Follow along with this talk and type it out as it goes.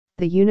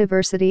the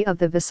University of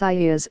the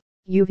Visayas,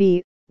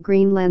 UV,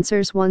 Green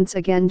Lancers once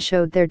again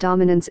showed their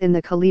dominance in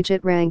the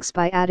collegiate ranks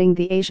by adding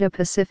the Asia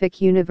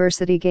Pacific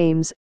University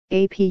Games,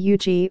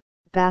 APUG,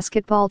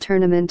 basketball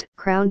tournament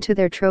crown to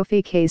their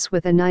trophy case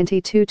with a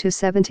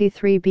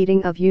 92-73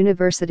 beating of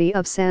University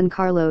of San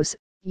Carlos,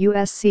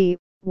 USC,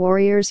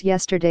 Warriors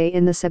yesterday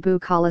in the Cebu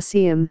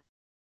Coliseum.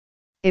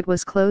 It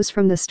was close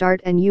from the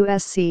start and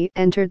USC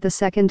entered the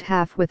second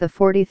half with a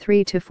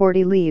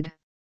 43-40 lead.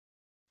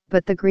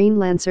 But the Green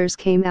Lancers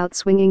came out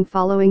swinging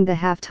following the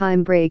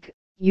halftime break,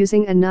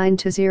 using a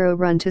 9-0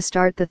 run to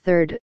start the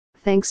third,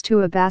 thanks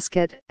to a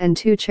basket and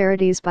two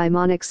charities by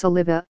Monique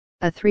Saliva,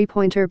 a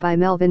three-pointer by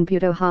Melvin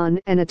Butohan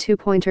and a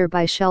two-pointer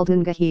by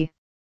Sheldon Gahi.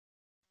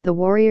 The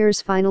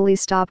Warriors finally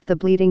stopped the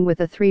bleeding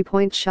with a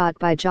three-point shot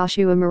by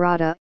Joshua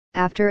Murata,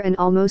 after an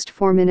almost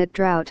 4-minute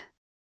drought.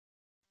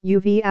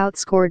 UV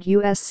outscored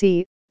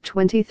USC,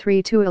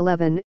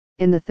 23-11,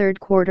 in the third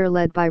quarter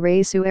led by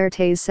Ray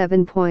Suerte's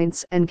 7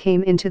 points and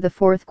came into the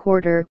fourth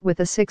quarter with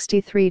a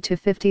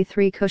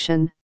 63-53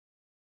 cushion.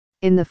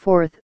 In the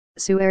fourth,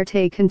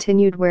 Suerte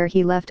continued where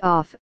he left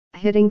off,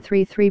 hitting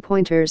 3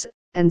 three-pointers,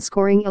 and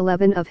scoring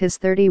 11 of his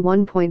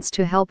 31 points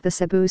to help the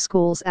Cebu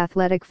Schools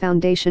Athletic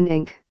Foundation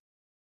Inc.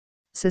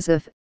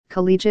 CISF,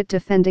 collegiate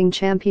defending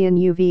champion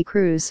UV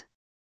Cruz.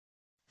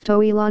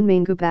 Toilan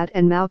Mangubat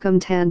and Malcolm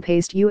Tan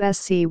paced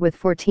USC with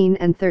 14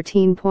 and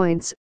 13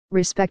 points,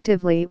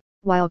 respectively,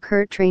 while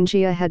Kurt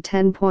Trangia had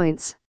 10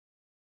 points.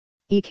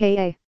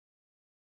 EKA